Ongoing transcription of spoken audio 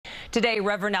Today,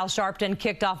 Reverend Al Sharpton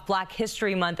kicked off Black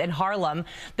History Month in Harlem.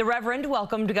 The Reverend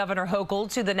welcomed Governor Hochul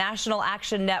to the National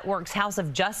Action Network's House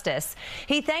of Justice.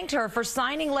 He thanked her for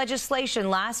signing legislation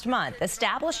last month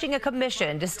establishing a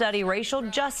commission to study racial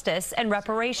justice and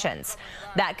reparations.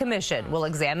 That commission will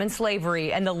examine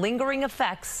slavery and the lingering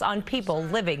effects on people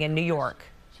living in New York.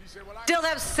 Still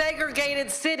have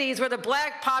segregated cities where the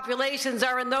black populations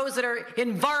are in those that are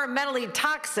environmentally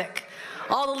toxic.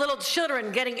 All the little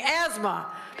children getting asthma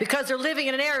because they're living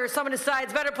in an area where someone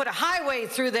decides better put a highway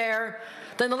through there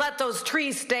than to let those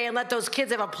trees stay and let those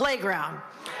kids have a playground.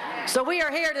 So we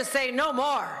are here to say no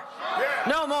more.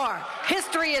 No more.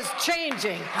 History is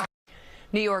changing.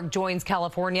 New York joins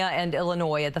California and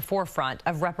Illinois at the forefront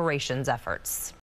of reparations efforts.